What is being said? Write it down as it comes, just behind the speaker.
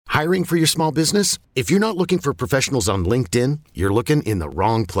Hiring for your small business? If you're not looking for professionals on LinkedIn, you're looking in the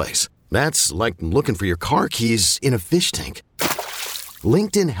wrong place. That's like looking for your car keys in a fish tank.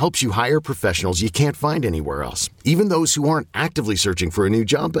 LinkedIn helps you hire professionals you can't find anywhere else, even those who aren't actively searching for a new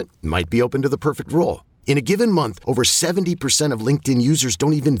job but might be open to the perfect role. In a given month, over 70% of LinkedIn users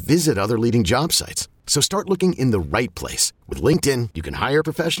don't even visit other leading job sites. So start looking in the right place. With LinkedIn, you can hire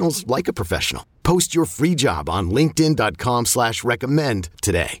professionals like a professional. Post your free job on linkedin.com/recommend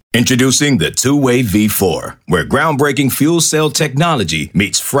today. Introducing the Two-Way V4, where groundbreaking fuel cell technology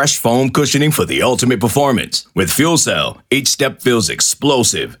meets fresh foam cushioning for the ultimate performance. With fuel cell, each step feels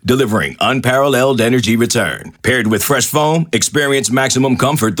explosive, delivering unparalleled energy return. Paired with fresh foam, experience maximum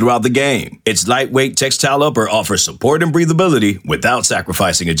comfort throughout the game. Its lightweight textile upper offers support and breathability without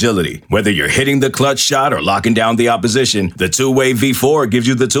sacrificing agility. Whether you're hitting the clutch shot or locking down the opposition, the Two-Way V4 gives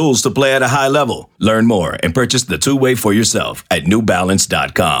you the tools to play at a high level. Learn more and purchase the Two-Way for yourself at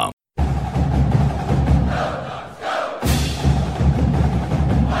newbalance.com.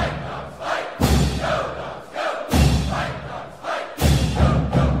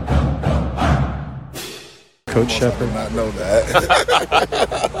 Coach Shepard. I not know that.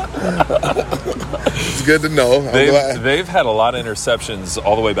 It's good to know. They've had a lot of interceptions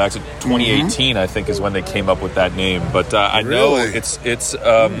all the way back to 2018, I think, is when they came up with that name. But I know it's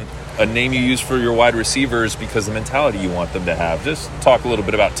a name you use for your wide receivers because the mentality you want them to have. Just talk a little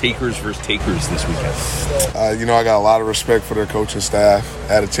bit about takers versus takers this weekend. I got a lot of respect for their coaching staff.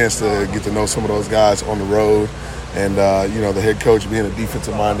 I had a chance to get to know some of those guys on the road. And, the head coach being a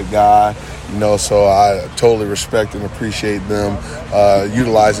defensive-minded guy, so I totally respect and appreciate them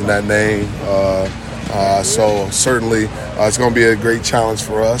utilizing that name. So certainly it's going to be a great challenge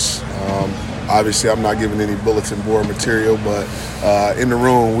for us. Obviously, I'm not giving any bulletin board material, but in the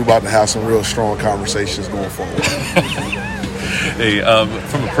room, we're about to have some real strong conversations going forward. Hey,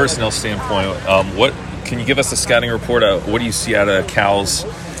 from a personnel standpoint, what can you give us a scouting report? What do you see out of Cal's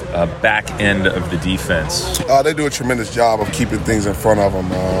back end of the defense? They do a tremendous job of keeping things in front of them.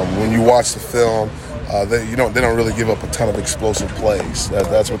 When you watch the film, they don't really give up a ton of explosive plays.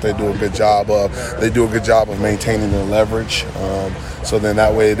 That's what they do a good job of. They do a good job of maintaining their leverage, so then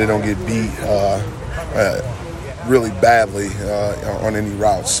that way they don't get beat really badly on any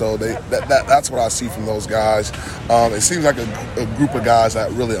routes. So that's what I see from those guys. It seems like a group of guys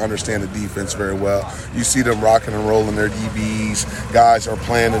that really understand the defense very well. You see them rocking and rolling their DBs. Guys are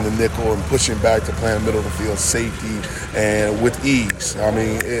playing in the nickel and pushing back to playing middle of the field safety and with ease. I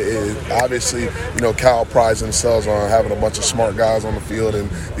mean, obviously, Cal prides themselves on having a bunch of smart guys on the field, and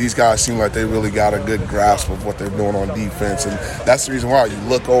these guys seem like they really got a good grasp of what they're doing on defense. And that's the reason why you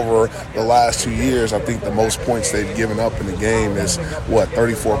look over the last 2 years, I think the most points they've given up in the game is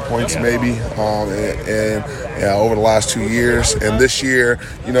 34 points maybe, and over the last 2 years. And this year,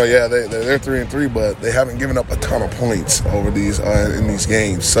 they're 3-3, but they haven't given up a ton of points over these in these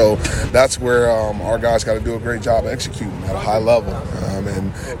games. So that's where our guys got to do a great job executing at a high level,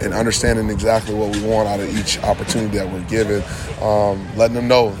 and understanding exactly what we want out of each opportunity that we're given. Letting them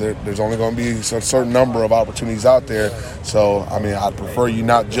know there's only going to be a certain number of opportunities out there. So I'd prefer you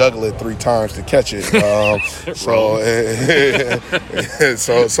not juggle it 3 times to catch it. So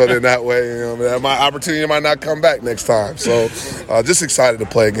then that way, my opportunity might not come back next time. So just excited to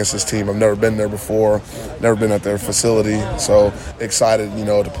play against this team. I've never been there before, never been at their facility. So excited,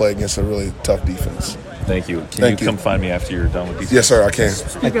 to play against a really tough defense. Thank you. Can you come find me after you're done with these? Yes, sir, I can.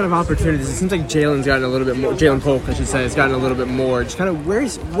 Speaking of opportunities, it seems like Jalen's gotten a little bit more. Jalen Polk, I should say, has gotten a little bit more. Just kind of,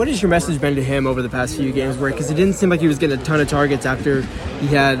 what has your message been to him over the past few games? Because it didn't seem like he was getting a ton of targets after he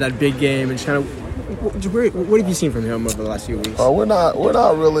had that big game. And just kind of, what have you seen from him over the last few weeks? We're not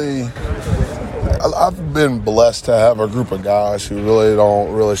really. I've been blessed to have a group of guys who really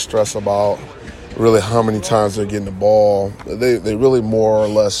don't really stress about really how many times they're getting the ball. They really more or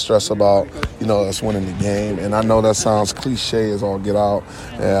less stress about, us winning the game. And I know that sounds cliche as all get out,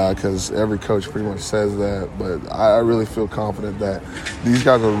 because every coach pretty much says that. But I really feel confident that these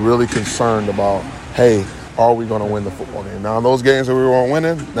guys are really concerned about, hey, are we going to win the football game? Now, those games that we weren't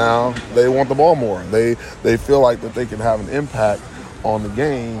winning, now they want the ball more. They feel like that they can have an impact on the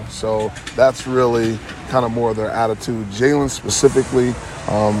game. So that's really kind of more of their attitude. Jalen specifically,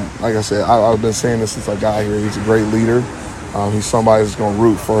 like I said, I've been saying this since I got here. He's a great leader. He's somebody that's going to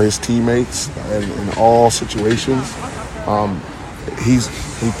root for his teammates in all situations.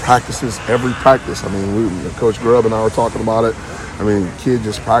 He practices every practice. Coach Grubb and I were talking about it. Kid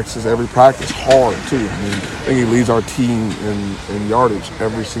just practices every practice hard, too. I think he leads our team in yardage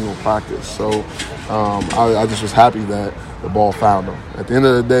every single practice. So I just was happy that the ball found him. At the end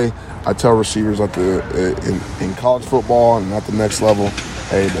of the day, I tell receivers in college football and at the next level,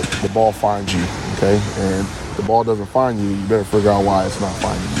 hey, the ball finds you, okay? And the ball doesn't find you, you better figure out why it's not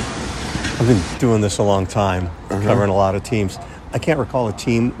finding you. I've been doing this a long time, covering a lot of teams. I can't recall a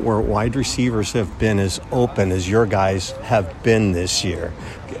team where wide receivers have been as open as your guys have been this year.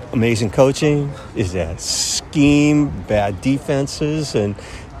 Amazing coaching, is that scheme, bad defenses, and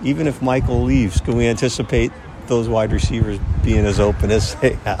even if Michael leaves, can we anticipate those wide receivers being as open as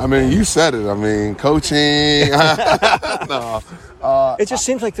they have? I mean, you said it. I mean, coaching. No. It just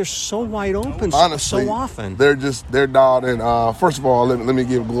seems like they're so wide open honestly, so often. They're dialed in. First of all, let me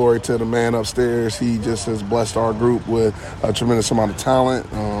give glory to the man upstairs. He just has blessed our group with a tremendous amount of talent.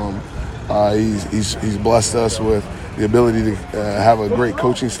 He's blessed us with the ability to have a great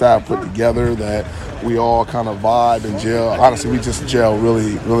coaching staff put together that we all kind of vibe and gel. Honestly, we just gel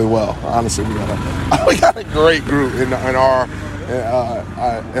really, really well. Honestly, we got a great group in our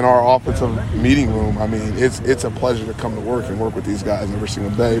offensive meeting room. I mean, it's a pleasure to come to work and work with these guys every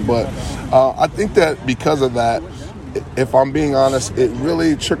single day. But I think that because of that, if I'm being honest, it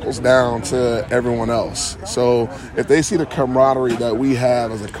really trickles down to everyone else. So if they see the camaraderie that we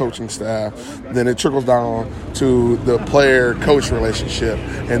have as a coaching staff, then it trickles down to the player-coach relationship.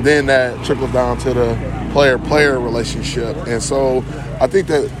 And then that trickles down to the player-player relationship. And so I think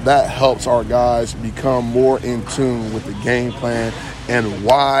that helps our guys become more in tune with the game plan and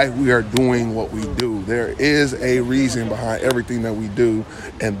why we are doing what we do. There is a reason behind everything that we do.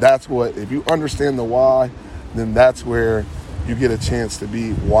 And that's what, if you understand the why, then that's where you get a chance to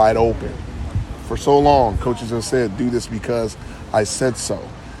be wide open. For so long, coaches have said, do this because I said so.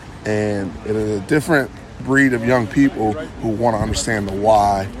 And it is a different breed of young people who want to understand the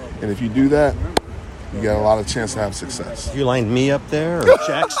why. And if you do that, you get a lot of chance to have success. If you lined me up there,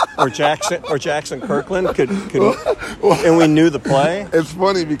 or Jackson Kirkland, and we knew the play. It's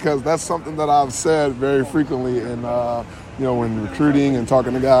funny because that's something that I've said very frequently in when recruiting and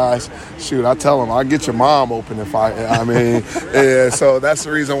talking to guys. Shoot, I tell them I'll get your mom open if I mean, yeah. So that's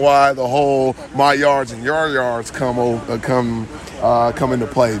the reason why the whole my yards and your yards come into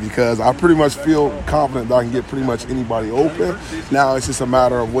play, because I pretty much feel confident that I can get pretty much anybody open. Now it's just a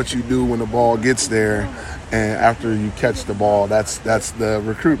matter of what you do when the ball gets there, and after you catch the ball, that's the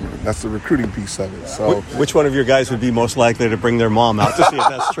recruitment. That's the recruiting piece of it. So, which one of your guys would be most likely to bring their mom out to see if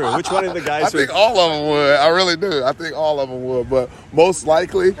that's true? Which one of the guys? I think all of them would. I really do. I think all of them would. But most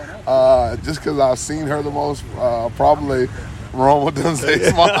likely, just because I've seen her the most, probably Rome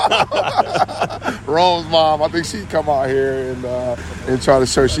Dunze's mom. Rome's mom. I think she'd come out here and try to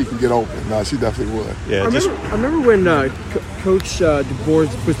show she can get open. No, she definitely would. Yeah. I remember when Coach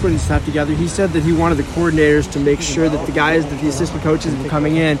DeBoer was putting his staff together. He said that he wanted the coordinators to make sure that the assistant coaches were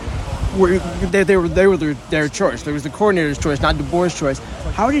coming in, they were their choice. There was the coordinator's choice, not DeBoer's choice.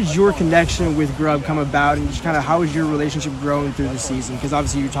 How did your connection with Grubb come about, and just kind of how has your relationship grown through the season? Because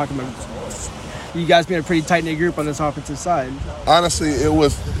obviously you're talking about you guys being a pretty tight-knit group on this offensive side. Honestly, it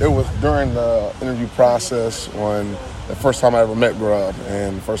was during the interview process when the first time I ever met Grubb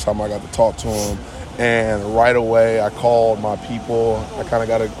and the first time I got to talk to him. And right away I called my people. I kind of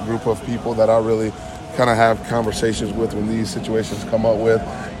got a group of people that I really kind of have conversations with when these situations come up with.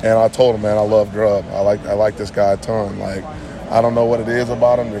 And I told him, man, I love Grubb. I like this guy a ton. Like, I don't know what it is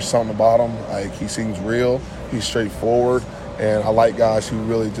about him. There's something about him. Like, he seems real. He's straightforward. And I like guys who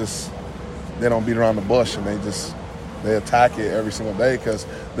really just, they don't beat around the bush and they attack it every single day, because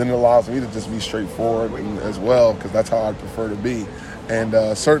then it allows me to just be straightforward as well, because that's how I prefer to be.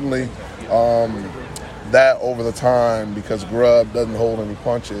 And certainly that over the time, because Grubb doesn't hold any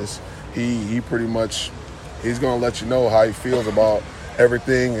punches, he pretty much, he's going to let you know how he feels about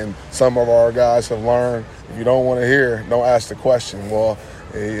everything. And some of our guys have learned, if you don't want to hear, don't ask the question. Well,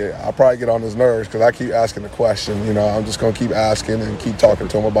 I'll probably get on his nerves because I keep asking the question. You know, I'm just going to keep asking and keep talking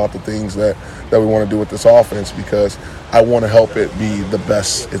to him about the things that we want to do with this offense, because I want to help it be the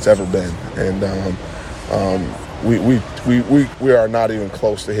best it's ever been. And we are not even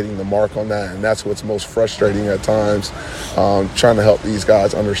close to hitting the mark on that, and that's what's most frustrating at times, trying to help these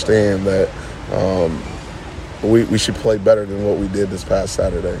guys understand that we should play better than what we did this past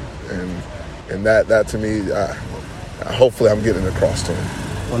Saturday. And that to me, hopefully I'm getting it across to him.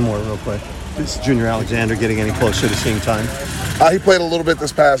 One more real quick. Is Junior Alexander getting any closer to seeing time? He played a little bit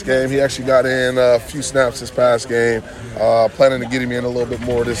this past game. He actually got in a few snaps this past game. Planning to get him in a little bit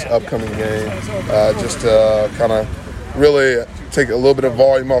more this upcoming game, just to kind of really take a little bit of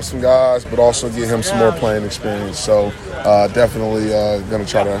volume off some guys, but also get him some more playing experience. So definitely going to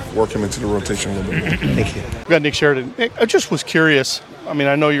try to work him into the rotation a little bit more. Thank you. We've got Nick Sheridan. Nick, I just was curious. I mean,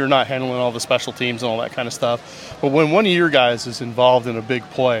 I know you're not handling all the special teams and all that kind of stuff, but when one of your guys is involved in a big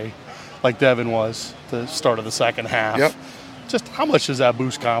play, like Devin was the start of the second half, yep. Just how much does that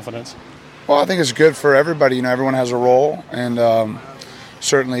boost confidence? Well, I think it's good for everybody. Everyone has a role, and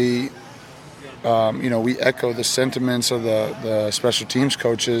certainly, we echo the sentiments of the special teams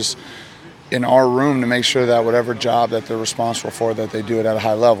coaches in our room to make sure that whatever job that they're responsible for, that they do it at a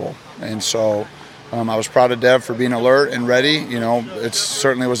high level. And so I was proud of Dev for being alert and ready. It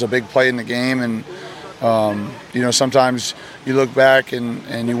certainly was a big play in the game, and sometimes you look back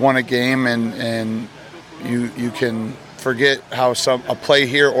and you won a game and you can forget how a play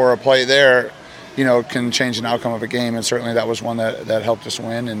here or a play there, can change an outcome of a game. And certainly that was one that helped us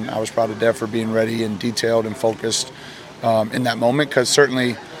win. And I was proud of Dev for being ready and detailed and focused in that moment, because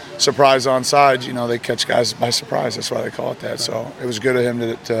certainly surprise onside, they catch guys by surprise. That's why they call it that. So it was good of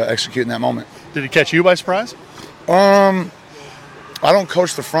him to execute in that moment. Did he catch you by surprise? I don't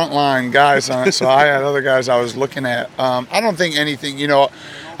coach the front line guys, so I had other guys I was looking at. I don't think anything,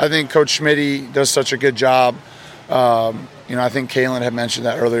 I think Coach Schmitty does such a good job. I think Kalen had mentioned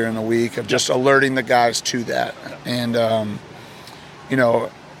that earlier in the week of just alerting the guys to that. And,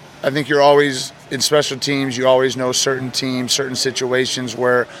 I think you're always in special teams, you always know certain teams, certain situations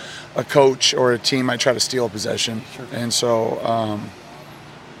where a coach or a team might try to steal a possession. Sure. And so,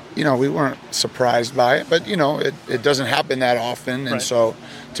 we weren't surprised by it, but, it doesn't happen that often. And so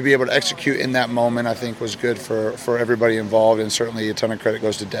to be able to execute in that moment, I think was good for everybody involved. And certainly a ton of credit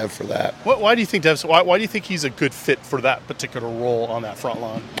goes to Dev for that. Why do you think why do you think he's a good fit for that particular role on that front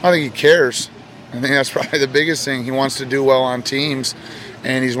line? I think he cares. I think that's probably the biggest thing. He wants to do well on teams,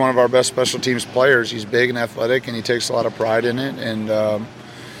 and he's one of our best special teams players. He's big and athletic, and he takes a lot of pride in it. And,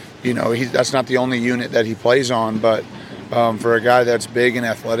 that's not the only unit that he plays on, but for a guy that's big and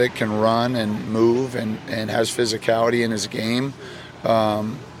athletic, can run and move and has physicality in his game,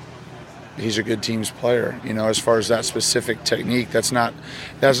 he's a good teams player. As far as that specific technique, that's not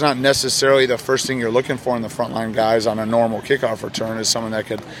necessarily the first thing you're looking for in the frontline guys on a normal kickoff return, is someone that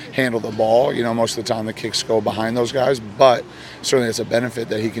could handle the ball. Most of the time the kicks go behind those guys, but certainly it's a benefit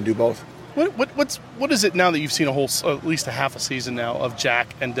that he can do both. What is it now that you've seen at least a half a season now of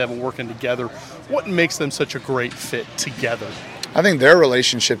Jack and Devin working together? What makes them such a great fit together? I think their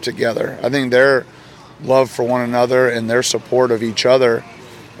relationship together. I think their love for one another and their support of each other,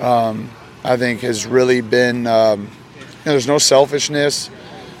 I think has really been, there's no selfishness.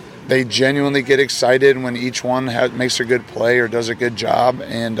 They genuinely get excited when each one makes a good play or does a good job.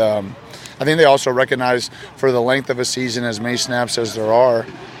 And I think they also recognize, for the length of a season, as many snaps as there are,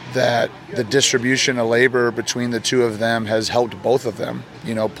 that the distribution of labor between the two of them has helped both of them,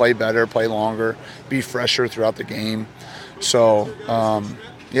 play better, play longer, be fresher throughout the game. So, I'm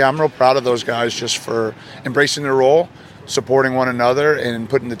real proud of those guys just for embracing their role, supporting one another, and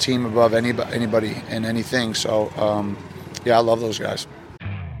putting the team above anybody and anything. So, I love those guys.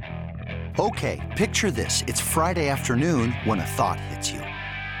 Okay, picture this. It's Friday afternoon when a thought hits you.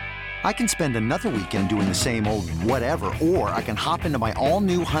 I can spend another weekend doing the same old whatever, or I can hop into my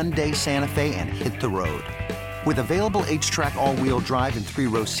all-new Hyundai Santa Fe and hit the road. With available H-Track all-wheel drive and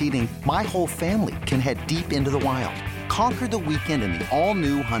 3-row seating, my whole family can head deep into the wild. Conquer the weekend in the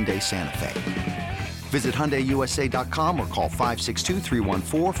all-new Hyundai Santa Fe. Visit HyundaiUSA.com or call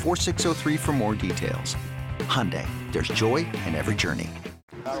 562-314-4603 for more details. Hyundai, there's joy in every journey.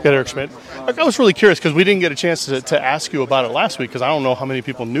 Good, Eric Schmidt. I was really curious because we didn't get a chance to ask you about it last week, because I don't know how many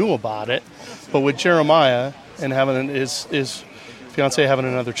people knew about it. But with Jeremiah and having his fiance having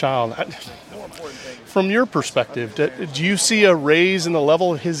another child, from your perspective, do you see a raise in the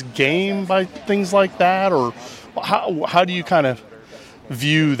level of his game by things like that, or how do you kind of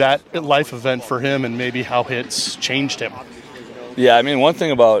view that life event for him and maybe how it's changed him? Yeah, I mean, one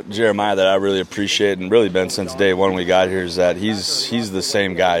thing about Jeremiah that I really appreciate, and really been since day one we got here, is that he's the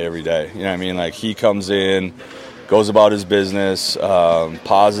same guy every day. You know what I mean? Like, he comes in, goes about his business,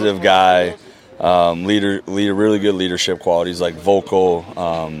 positive guy, leader, really good leadership qualities, like vocal.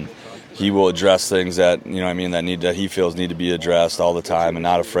 He will address things that, that he feels need to be addressed all the time, and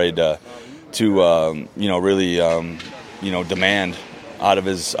not afraid to really demand out of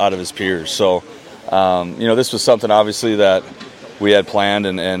his peers. So, this was something obviously that we had planned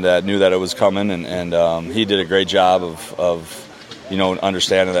and knew that it was coming, and he did a great job of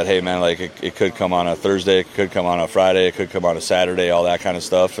understanding that, hey man, like it could come on a Thursday, it could come on a Friday, it could come on a Saturday, all that kind of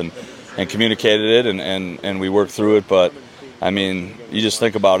stuff, and communicated it and we worked through it. But I mean, you just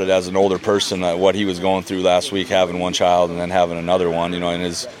think about it as an older person, that what he was going through last week, having one child and then having another one, and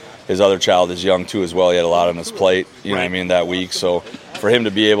his other child is young too as well. He had a lot on his plate, that week. So for him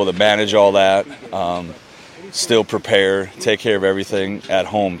to be able to manage all that, still prepare, take care of everything at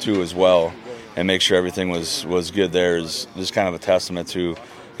home too as well, and make sure everything was good there, is just kind of a testament to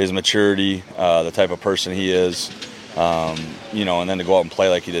his maturity, the type of person he is, You know, and then to go out and play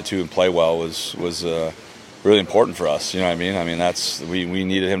like he did too and play well was really important for us. You know what I mean? I mean, we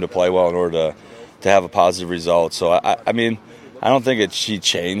needed him to play well in order to have a positive result. So I mean, I don't think she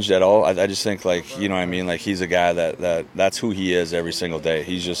changed at all. I just think, like, you know what I mean, like, he's a guy that's who he is every single day.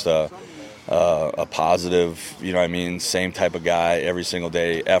 He's just a positive, you know what I mean, same type of guy every single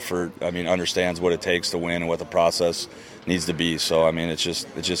day, effort. I mean, understands what it takes to win and what the process needs to be. So I mean, it's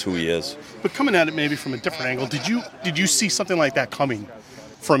just who he is. But coming at it maybe from a different angle, did you see something like that coming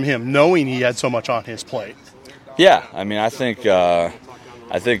from him, knowing he had so much on his plate? Yeah, I mean, I think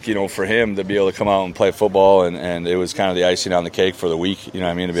you know, for him to be able to come out and play football, and it was kind of the icing on the cake for the week. You know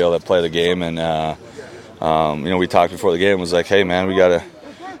what I mean, to be able to play the game, and you know, we talked before the game. It was like, hey man, you gotta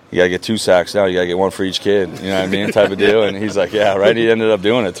get 2 sacks now. You gotta get 1 for each kid. You know what I mean, type of deal. And he's like, yeah, right. He ended up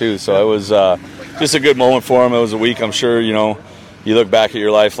doing it too. So it was just a good moment for him. It was a week. I'm sure, you know, you look back at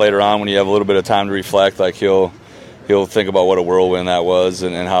your life later on when you have a little bit of time to reflect. Like he'll think about what a whirlwind that was,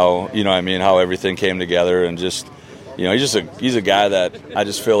 and how, you know what I mean, how everything came together, and just, you know, he's a guy that I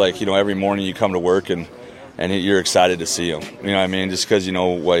just feel like, you know, every morning you come to work and you're excited to see him. You know what I mean? Just because, you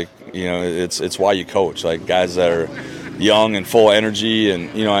know, like, you know, it's why you coach. Like, guys that are young and full of energy,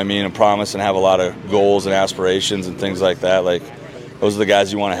 and, you know what I mean, and promise, and have a lot of goals and aspirations and things like that. Like, those are the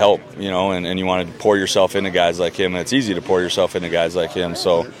guys you want to help, you know, and you want to pour yourself into guys like him. And it's easy to pour yourself into guys like him.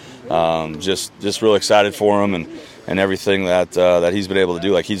 So just real excited for him, and everything that he's been able to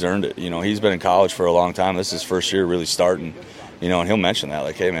do. Like, he's earned it. You know, he's been in college for a long time. This is his first year really starting, you know, and he'll mention that,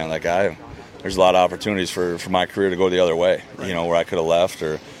 like, hey man, like, there's a lot of opportunities for my career to go the other way, you know, where I could have left,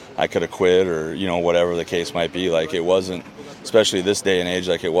 or I could have quit, or, you know, whatever the case might be. Like, it wasn't, especially this day and age,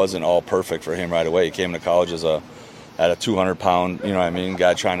 like, it wasn't all perfect for him right away. He came to college at a 200-pound, you know what I mean,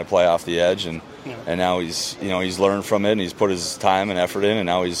 guy trying to play off the edge, and now he's, you know, he's learned from it, and he's put his time and effort in, and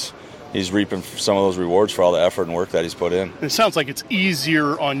now he's reaping some of those rewards for all the effort and work that he's put in. It sounds like it's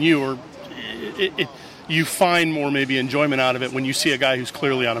easier on you, or you find more maybe enjoyment out of it when you see a guy who's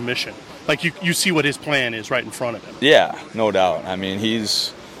clearly on a mission. Like, you see what his plan is right in front of him. Yeah, no doubt. I mean,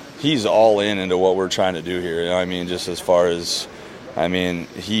 he's all in into what we're trying to do here. You know what I mean, just as far as, I mean,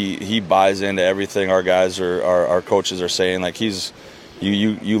 he buys into everything our guys our coaches are saying. Like,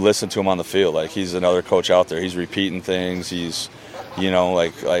 you listen to him on the field. Like, he's another coach out there. He's repeating things. He's, you know,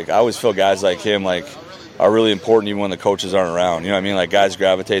 like I always feel guys like him, like, are really important even when the coaches aren't around. You know what I mean? Like, guys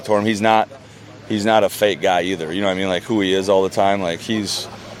gravitate toward him. He's not a fake guy either. You know what I mean? Like, who he is all the time. Like, he's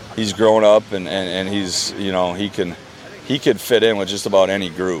grown up, and he's, you know, he could fit in with just about any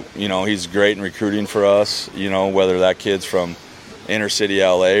group. You know, he's great in recruiting for us, you know, whether that kid's from inner city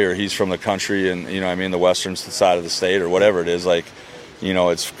LA or he's from the country and, you know what I mean, the western side of the state or whatever it is. Like, you know,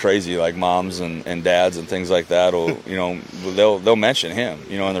 it's crazy. Like, moms and dads and things like that will, you know, they'll mention him,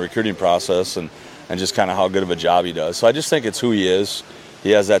 you know, in the recruiting process, and just kind of how good of a job he does. So I just think it's who he is.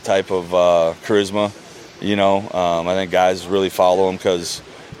 He has that type of charisma, you know. I think guys really follow him because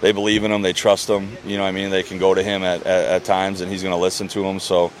they believe in him, they trust him, you know what I mean? They can go to him at times, and he's going to listen to them.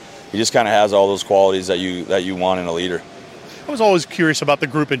 So he just kind of has all those qualities that you want in a leader. I was always curious about the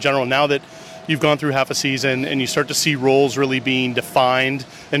group in general. Now that you've gone through half a season and you start to see roles really being defined,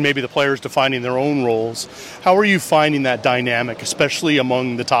 and maybe the players defining their own roles, how are you finding that dynamic, especially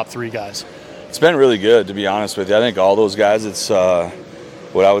among the top 3 guys? It's been really good, to be honest with you. I think all those guys, it's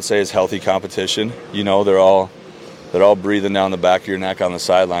what I would say is healthy competition. You know, they're all breathing down the back of your neck on the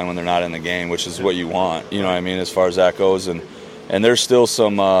sideline when they're not in the game, which is what you want. You know what I mean, as far as that goes. And there's still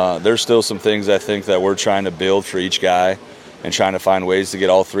some things I think that we're trying to build for each guy, and trying to find ways to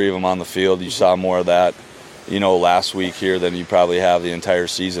get all 3 of them on the field. You saw more of that, you know, last week here than you probably have the entire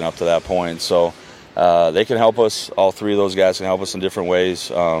season up to that point. So they can help us. All 3 of those guys can help us in different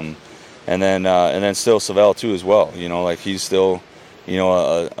ways. And then still Savell too as well. You know, like, he's still, you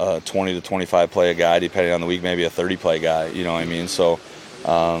know, a 20 to 25 play a guy, depending on the week, maybe a 30 play guy. You know what I mean? So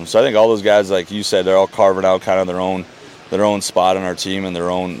I think all those guys, like you said, they're all carving out kind of their own spot in our team and their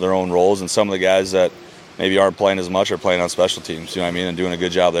own roles. And some of the guys that maybe aren't playing as much are playing on special teams. You know what I mean? And doing a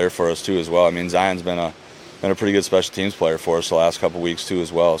good job there for us too as well. I mean, Zion's been a pretty good special teams player for us the last couple of weeks too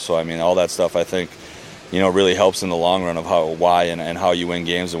as well. So I mean, all that stuff I think, you know, really helps in the long run of why and how you win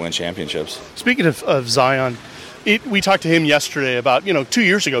games and win championships. Speaking of Zion, we talked to him yesterday about, you know, 2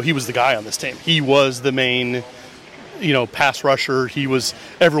 years ago he was the guy on this team. He was the main, you know, pass rusher.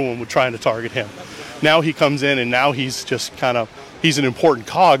 Everyone was trying to target him. Now he comes in, and now he's just he's an important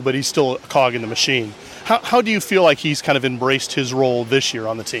cog, but he's still a cog in the machine. How do you feel like he's kind of embraced his role this year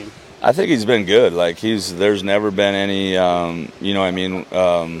on the team? I think he's been good. Like, there's never been any, you know what I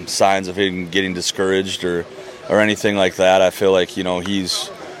mean, signs of him getting discouraged or anything like that. I feel like, you know, he's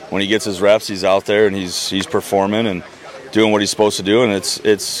when he gets his reps, he's out there and he's performing and doing what he's supposed to do. And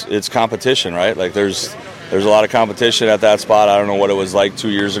it's competition, right? Like there's a lot of competition at that spot. I don't know what it was like 2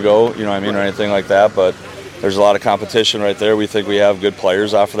 years ago, you know what I mean, or anything like that, but there's a lot of competition right there. We think we have good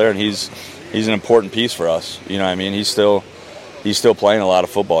players off of there, and he's an important piece for us. You know what I mean? He's still playing a lot of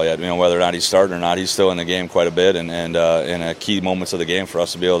football yet. You know, whether or not he's starting or not, he's still in the game quite a bit, and in key moments of the game for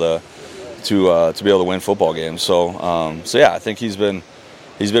us to be able to win football games. So yeah, I think he's been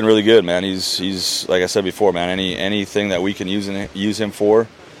really good, man. He's like I said before, man. Anything that we can use him for,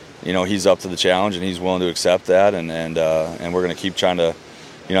 you know, he's up to the challenge and he's willing to accept that, and we're going to keep trying to,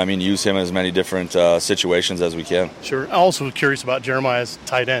 you know what I mean, use him in as many different situations as we can. Sure. I'm also curious about Jeremiah's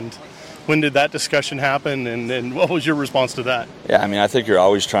tight end. When did that discussion happen, and what was your response to that? Yeah, I mean, I think you're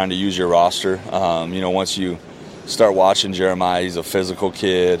always trying to use your roster. You know, once you start watching Jeremiah, he's a physical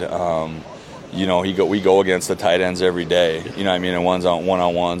kid. You know, we go against the tight ends every day, you know what I mean, and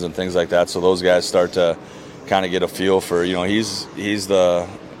one-on-ones and things like that. So those guys start to kind of get a feel for, you know, he's a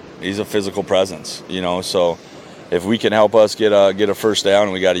physical presence, you know. So if we can help us get a first down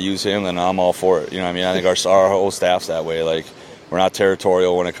and we got to use him, then I'm all for it. You know what I mean? I think our whole staff's that way. Like, we're not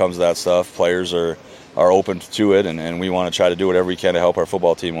territorial when it comes to that stuff. Players are open to it, and we want to try to do whatever we can to help our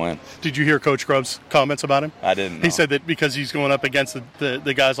football team win. Did you hear Coach Grubb's comments about him? I didn't know. He said that because he's going up against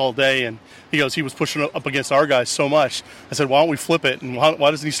the guys all day, and he goes, he was pushing up against our guys so much. I said, why don't we flip it, and why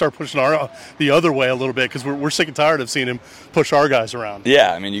doesn't he start pushing the other way a little bit? Because we're sick and tired of seeing him push our guys around.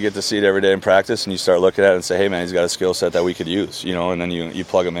 Yeah, I mean, you get to see it every day in practice, and you start looking at it and say, hey, man, he's got a skill set that we could use, you know, and then you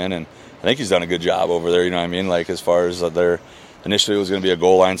plug him in, and I think he's done a good job over there, you know what I mean, like as far as initially it was going to be a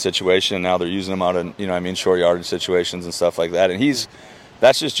goal line situation, and now they're using him out in, you know what I mean, short yardage situations and stuff like that. And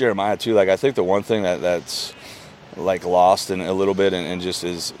that's just Jeremiah too. Like, I think the one thing that's like lost in a little bit and just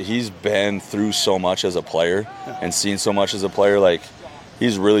is he's been through so much as a player and seen so much as a player. Like,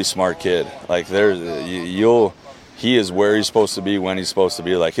 he's a really smart kid. Like, he is where he's supposed to be when he's supposed to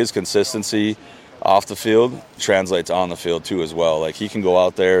be. Like, his consistency off the field translates on the field too as well. Like, he can go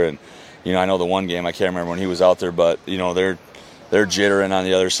out there and, you know, I know the one game, I can't remember when he was out there, but, you know, they're jittering on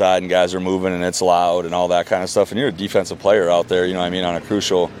the other side and guys are moving and it's loud and all that kind of stuff. And you're a defensive player out there, you know what I mean, on a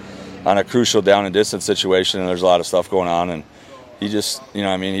crucial down and distance situation, and there's a lot of stuff going on. And he just, you know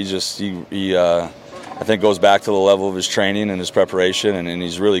what I mean, he I think goes back to the level of his training and his preparation, and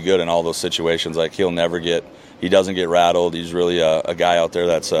he's really good in all those situations. Like, he doesn't get rattled. He's really a guy out there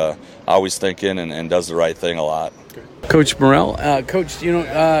that's always thinking and does the right thing a lot. Coach Morrell, Coach, you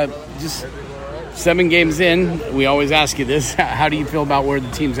know, just 7 games in, we always ask you this. How do you feel about where the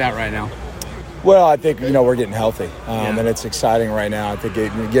team's at right now? Well, I think, you know, we're getting healthy, and it's exciting right now. I think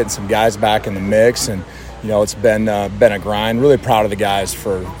getting some guys back in the mix, and, you know, it's been a grind. Really proud of the guys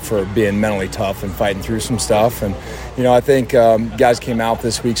for being mentally tough and fighting through some stuff. And, you know, I think guys came out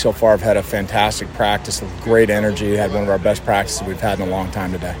this week so far have had a fantastic practice with great energy. Had one of our best practices we've had in a long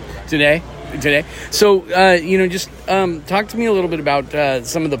time today. So, you know, just talk to me a little bit about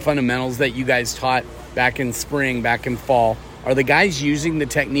some of the fundamentals that you guys taught back in spring, back in fall. Are the guys using the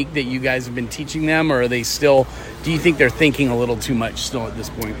technique that you guys have been teaching them, or are they still, do you think they're thinking a little too much still at this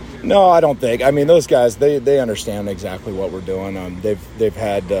point? No, I don't think. I mean, those guys, they understand exactly what we're doing. They've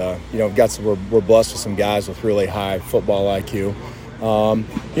had, you know, we're blessed with some guys with really high football IQ.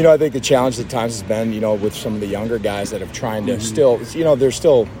 You know, I think the challenge at times has been, you know, with some of the younger guys that have trying to still, you know, they're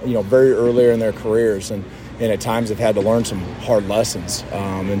still, you know, very earlier in their careers, and at times have had to learn some hard lessons.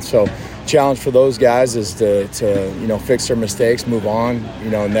 And so challenge for those guys is to you know, fix their mistakes, move on,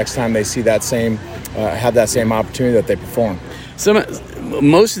 you know, next time they see that same, have that same opportunity that they perform.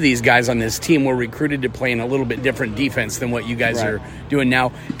 Most of these guys on this team were recruited to play in a little bit different defense than what you guys are doing now.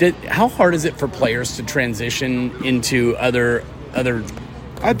 How hard is it for players to transition into other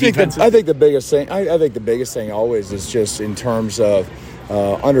defenses? I think the biggest thing always is just in terms of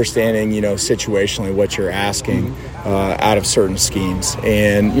understanding, you know, situationally what you're asking out of certain schemes.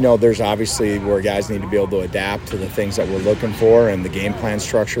 And, you know, there's obviously where guys need to be able to adapt to the things that we're looking for and the game plan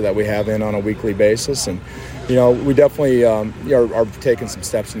structure that we have in on a weekly basis. And, you know, we definitely are taking some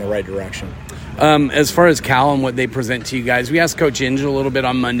steps in the right direction. As far as Cal and what they present to you guys, we asked Coach Inge a little bit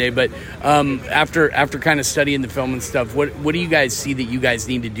on Monday, but after kind of studying the film and stuff, what do you guys see that you guys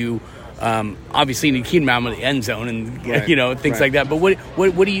need to do? Obviously, you need to keep them out of the end zone and you know, things like that. But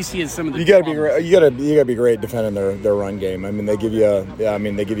what do you see as some of the? You gotta be great defending their run game. I mean, they give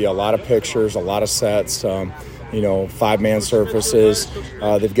you a lot of pictures, a lot of sets. You know, 5-man surfaces.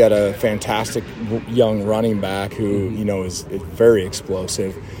 They've got a fantastic young running back who, you know, is very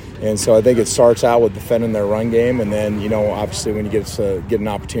explosive. And so I think it starts out with defending their run game, and then, you know, obviously when you get an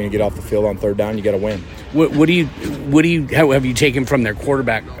opportunity to get off the field on third down, you got to win. How have you taken from their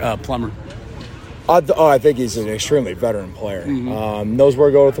quarterback, Plummer? I think he's an extremely veteran player. Knows where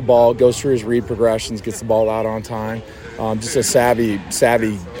to go with the ball, goes through his read progressions, gets the ball out on time. Just a savvy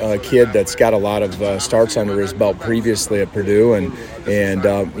kid that's got a lot of starts under his belt previously at Purdue, and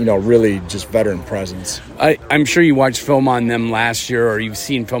you know, really just veteran presence. I'm sure you watched film on them last year, or you've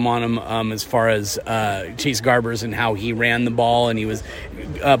seen film on him as far as Chase Garbers and how he ran the ball, and he was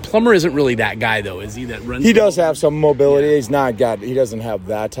Plummer isn't really that guy though, is he? That runs. He does have some mobility. Yeah. He doesn't have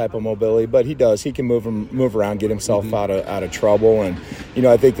that type of mobility, but he does. He can move around, get himself out of trouble, and you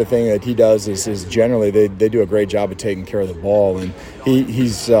know, I think the thing that he does is generally they do a great job of taking care of the ball, and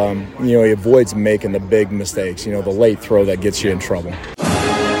he's you know, he avoids making the big mistakes. You know, the late throw that gets you in trouble.